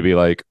don't need to be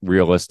like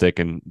realistic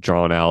and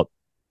drawn out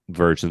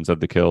versions of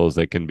the kills.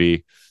 They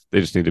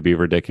just need to be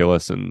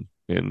ridiculous and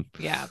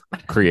Yeah.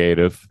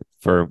 creative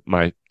for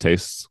my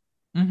tastes.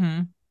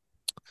 Hmm.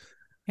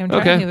 I'm trying to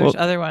Okay, think if well,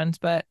 there's other ones,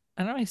 but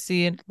I don't really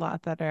see a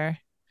lot that are.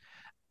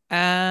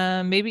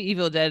 Maybe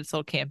Evil Dead is a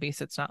little campy,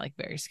 so it's not like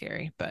very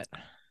scary. But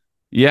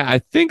yeah, I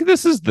think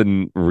this is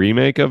the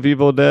remake of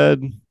Evil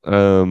Dead,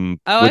 oh,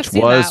 I've which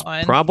seen was that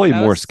one. probably That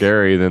more was.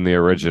 scary than the Mhm.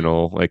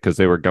 original, like because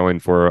they were going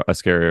for a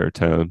scarier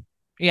tone.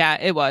 Yeah,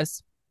 it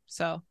was.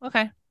 So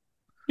okay.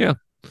 Yeah.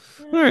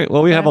 Yeah, All right.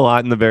 Well, not we have a bad.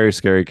 lot in the very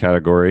scary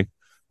category.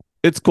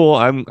 It's cool.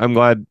 I'm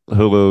glad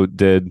Hulu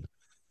did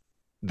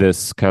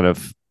this kind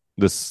of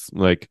this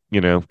like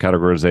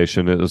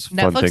categorization. It was a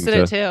fun Netflix thing did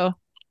it to. too.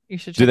 You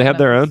should Do check they out have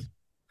their Netflix. own?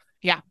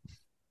 Yeah,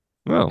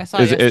 I Oh, saw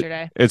it is it?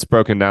 yesterday. It's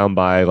broken down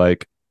by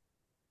like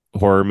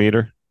horror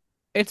meter.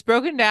 It's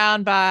broken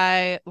down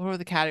by what were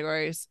the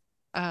categories?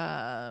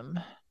 Um,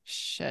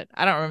 shit,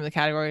 I don't remember the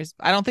categories.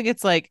 I don't think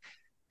it's like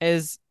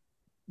as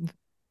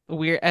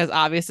weird as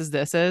obvious as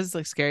this is.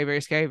 Like scary, very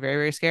scary, very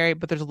very scary.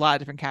 But there's a lot of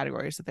different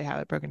categories that they have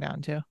it broken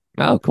down to.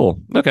 Oh, cool.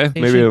 Okay, You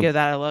maybe should I'll give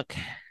that a look.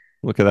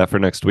 look at that for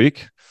next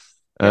week.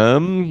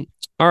 Yep.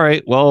 All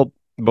right. Well,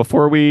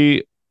 before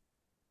we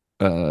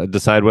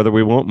decide whether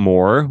we want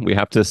more, we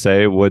have to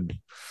say, would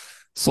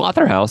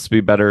Slotherhouse be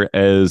better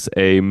as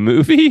a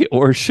movie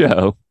or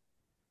show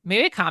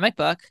Maybe a comic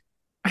book.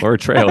 or a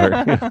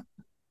trailer?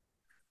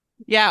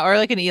 Yeah, or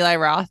like an Eli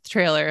Roth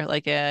trailer,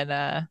 like in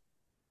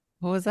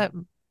what was that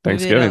movie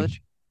they got? Thanksgiving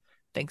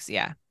Thanks,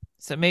 yeah.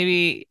 So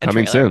maybe a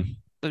coming trailer soon.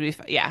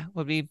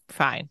 would be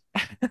fine.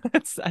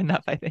 That's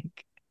enough, I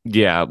think.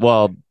 Yeah.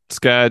 Well,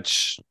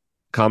 sketch,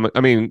 comic.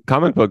 I mean,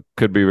 comic book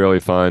could be really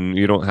fun.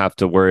 You don't have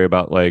to worry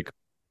about like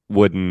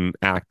wooden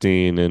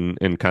acting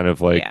and kind of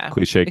like Yeah.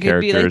 cliche It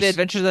could be like the characters.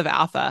 Adventures of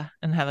Alpha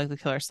and have like the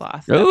killer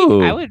sloth.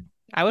 Oh, I would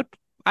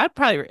I'd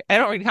probably I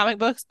don't read comic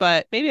books,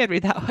 but maybe I'd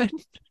read that one.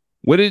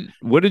 What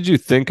did you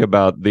think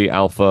about the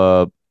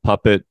alpha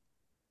puppet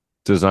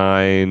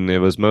design? It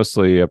was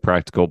mostly a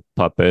practical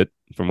puppet,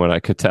 from what I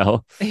could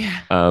tell.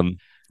 Yeah. Um,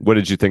 what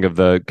did you think of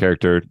the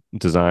character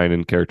design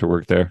and character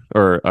work there,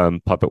 or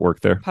puppet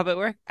work there? Puppet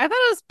work. I thought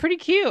it was pretty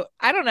cute.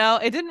 I don't know.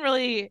 It didn't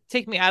really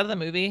take me out of the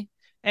movie.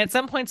 And at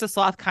some points, the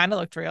sloth kind of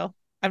looked real.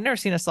 I've never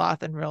seen a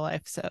sloth in real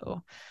life,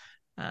 so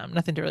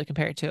nothing to really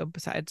compare it to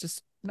besides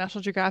just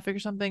National Geographic or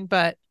something.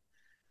 But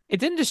it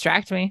didn't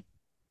distract me,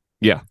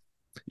 Yeah,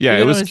 yeah,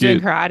 it even when was it was doing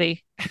cute.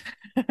 karate.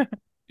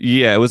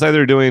 Yeah, it was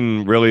either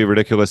doing really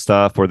ridiculous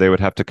stuff, or they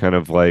would have to kind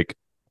of like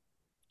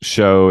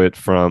show it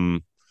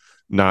from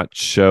not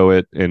show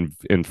it in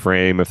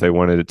frame if they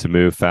wanted it to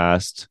move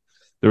fast.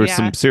 There was Yeah,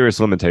 some serious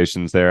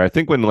limitations there. I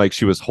think when like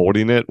she was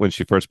holding it when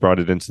she first brought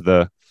it into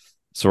the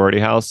sorority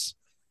house,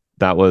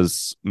 that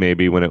was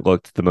maybe when it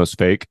looked the most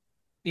fake.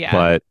 yeah.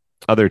 But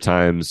other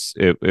times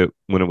it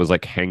when it was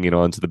like hanging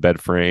onto the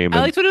bed frame I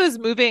and liked when it was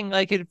moving,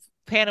 like it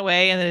pan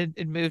away and then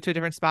it moved to a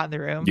different spot in the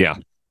room. yeah,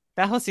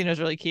 That whole scene was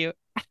really cute,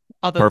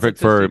 although it's like perfect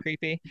supposed to for be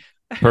creepy.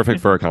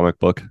 perfect for a comic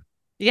book.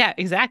 Yeah,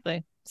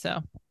 exactly.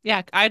 So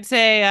yeah, I'd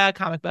say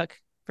comic book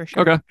for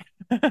sure. Okay.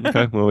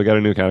 Okay. Well, we got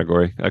a new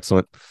category.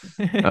 Excellent.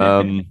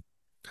 Um,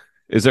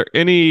 is there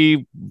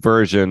any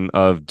version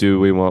of Do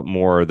We Want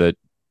More that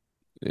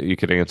you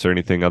could answer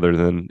anything other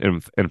than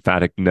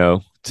emphatic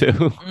no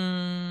to?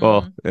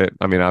 Well, Mm,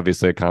 I mean,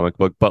 obviously a comic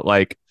book, but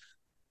like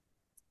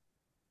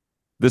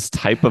this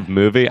type of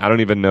movie, I don't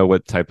even know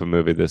what type of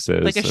movie this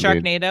like a is. I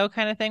mean, Sharknado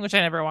kind of thing, which I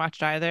never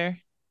watched either.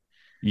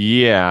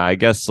 yeah, I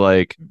guess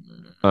like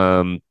Mm,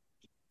 um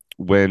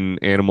when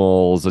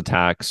animals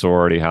attack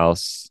sorority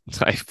house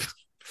type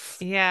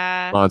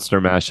yeah,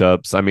 monster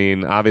mashups. I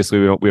mean, obviously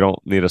we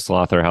don't need a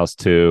Slotherhouse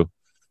too.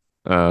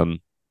 Um,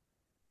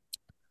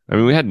 I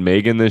mean, we had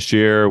Megan this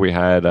year. We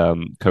had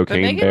but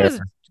Cocaine Megan Bear.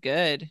 was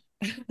good.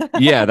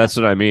 Yeah, that's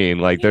what I mean.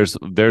 Like,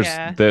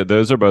 Yeah.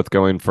 those are both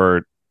going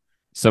for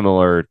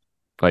similar,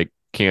 like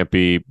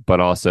campy but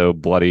also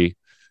bloody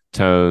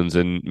tones.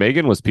 And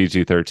Megan was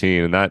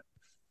PG-13, and that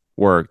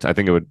worked. I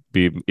think it would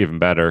be even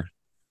better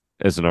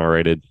as an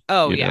R-rated,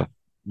 Oh yeah,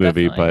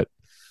 movie. definitely. But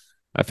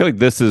I feel like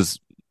this is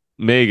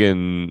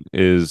Megan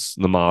is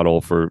the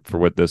model for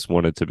what this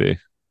wanted to be.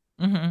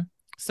 hmm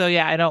So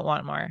yeah, I don't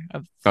want more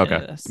of any Okay,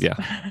 of this. yeah.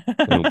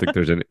 I don't think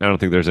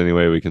there's any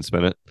way we can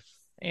spin it.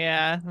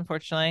 Yeah,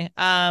 unfortunately.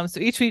 So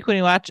each week when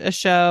we watch a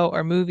show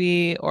or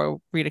movie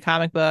or read a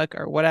comic book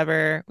or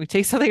whatever, we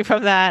take something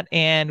from that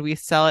and we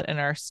sell it in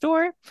our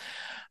store.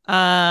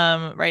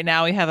 Right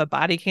now we have a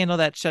body candle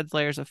that sheds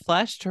layers of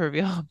flesh to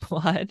reveal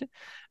blood,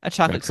 a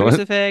chocolate Excellent.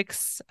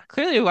 crucifix.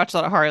 Clearly we watched a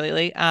lot of horror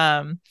lately.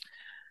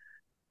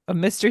 A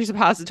mystery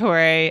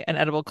suppository, an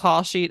edible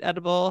call sheet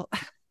edible,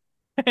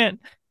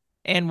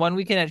 and one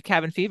weekend at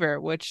Cabin Fever,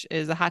 which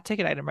is a hot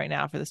ticket item right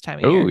now for this time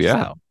of Oh year.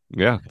 yeah, So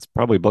yeah. It's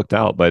probably booked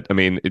out, but I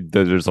mean,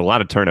 there's a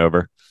lot of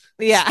turnover.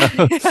 yeah,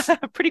 So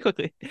pretty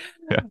quickly.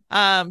 yeah,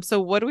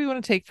 So what do we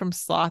want to take from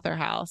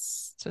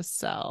Slotherhouse to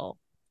sell?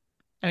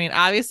 I mean,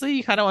 obviously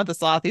you kind of want the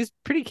sloth. He's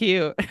pretty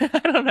cute. I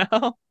don't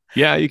know.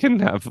 yeah. You can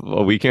have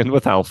a weekend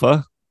with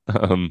Alpha.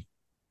 Um,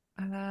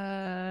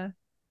 Uh,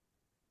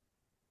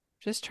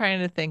 just trying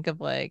to think of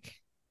like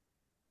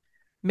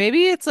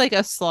maybe it's like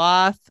a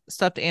sloth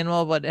stuffed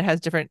animal, but it has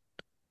different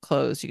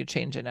clothes you could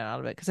change in and out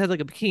of it. Because it has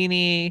like a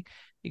bikini.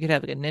 You could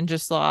have like a ninja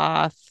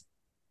sloth.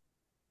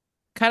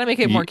 Kind of make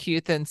it more you,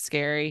 cute than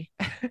scary.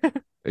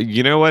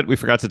 you know what we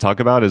forgot to talk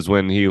about is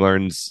when he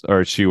learns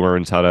or she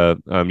learns how to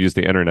use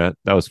the internet.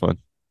 That was fun.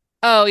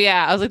 Oh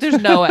yeah, I was like, "There's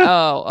no way."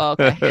 Oh,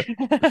 okay.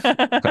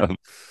 um,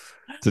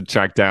 to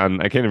track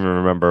down. I can't even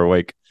remember.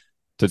 Like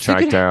to So you track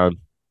could, down.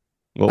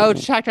 oh,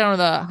 to Well, track down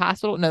the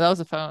hospital. No, that was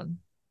a phone.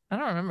 I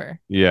don't remember.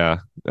 yeah.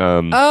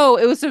 Um, Oh,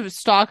 it was to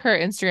stalk her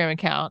Instagram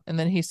account, and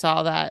then he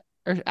saw that,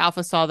 or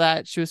Alpha saw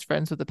that she was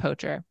friends with the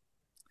poacher.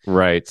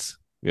 right.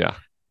 Yeah.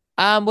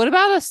 What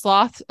about a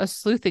sloth, a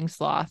sleuthing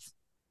sloth?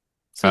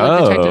 So like Oh,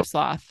 detective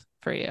sloth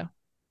for you.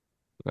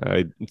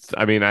 I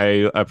I mean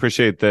I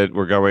appreciate that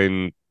we're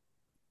going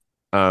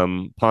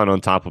pun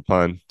on top of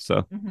pun.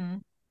 So Mm-hmm.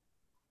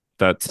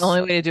 It's the that's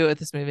only way to do it with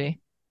this movie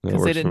that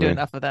because they works for didn't do me.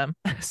 enough of them.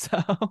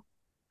 So,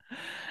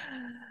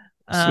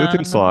 Sleuth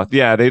and um, Sloth.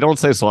 Yeah, they don't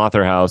say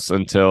Slotherhouse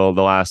until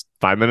the last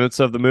 5 minutes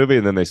of the movie,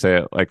 and then they say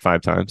it like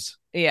five times.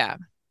 yeah,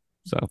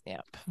 So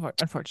yeah.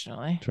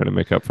 Unfortunately. trying to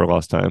make up for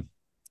lost time.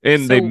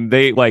 And they So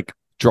they like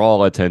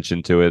draw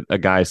attention to it. A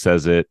guy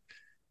says it,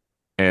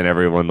 and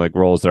everyone like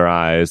rolls their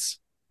eyes,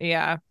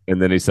 yeah,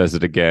 and then he says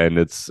it again.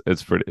 It's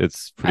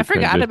I pretty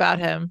forgot cringy. about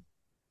him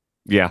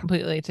Yeah.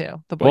 completely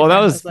too. The Well, that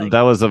boyfriend. I was was like,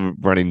 that was a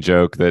running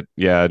joke that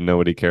yeah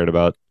nobody cared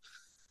about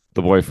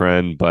the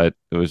boyfriend, but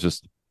it was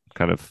just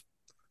kind of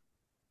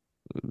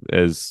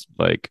as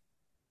like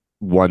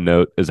one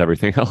note as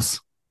everything else.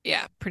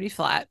 yeah, pretty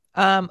flat.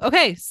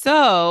 Okay,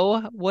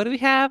 so what do we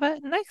have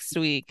next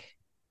week?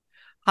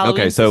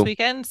 Okay, Halloween's this so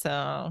weekend,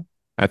 so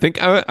I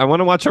think I want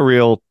to watch a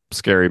real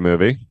scary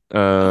movie.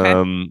 okay.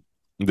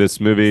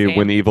 This movie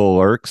When Same. Evil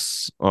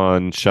Lurks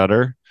on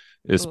Shudder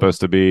is Ooh.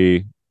 supposed to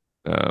be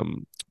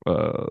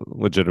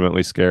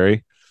legitimately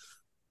scary.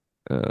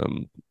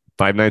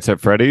 Five Nights at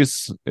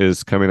Freddy's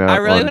is coming out. I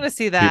really on want to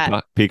see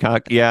that.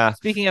 Peacock. Yeah,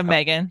 Speaking of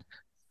Megan.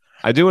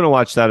 I do want to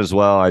watch that as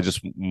well. I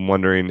just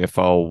wondering if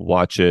I'll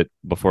watch it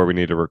before we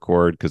need to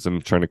record because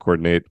I'm trying to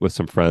coordinate with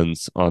some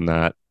friends on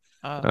that.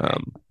 Oh, okay.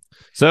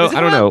 So Does it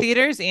I don't come out know. in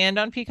theaters and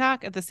on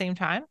Peacock at the same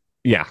time?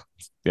 Yeah.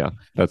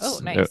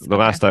 That's nice.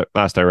 the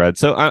last I read.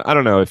 So I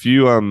don't know if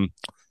you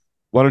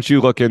why don't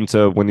you look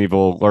into When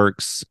Evil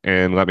Lurks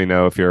and let me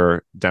know if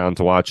you're down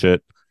to watch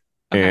it,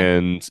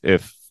 and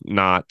if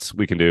not,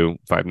 we can do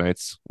Five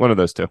Nights. One of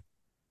those two.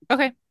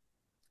 Okay,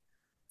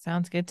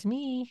 sounds good to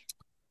me.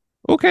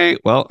 Okay,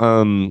 well,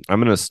 I'm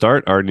gonna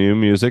start our new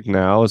music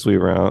now as we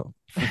wrap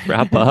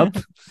up.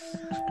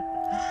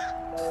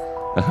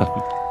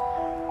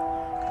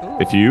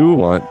 If you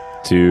want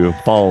to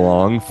follow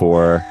along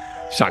for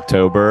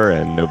Shocktober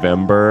and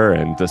November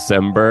and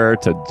December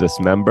to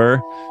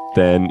Dismember,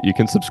 then you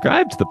can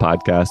subscribe to the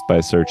podcast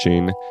by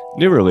searching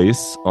New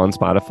Release on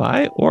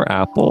Spotify or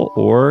Apple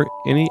or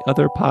any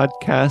other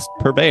podcast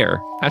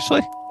purveyor.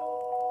 Ashley?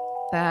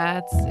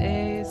 That's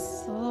a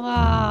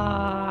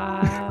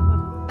slob.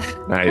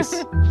 Nice.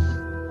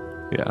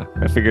 Yeah,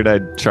 I figured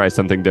I'd try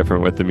something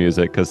different with the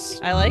music because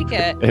I like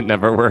it. it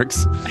never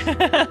works.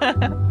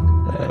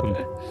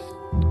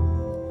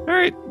 All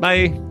right,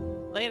 bye.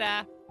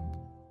 Later.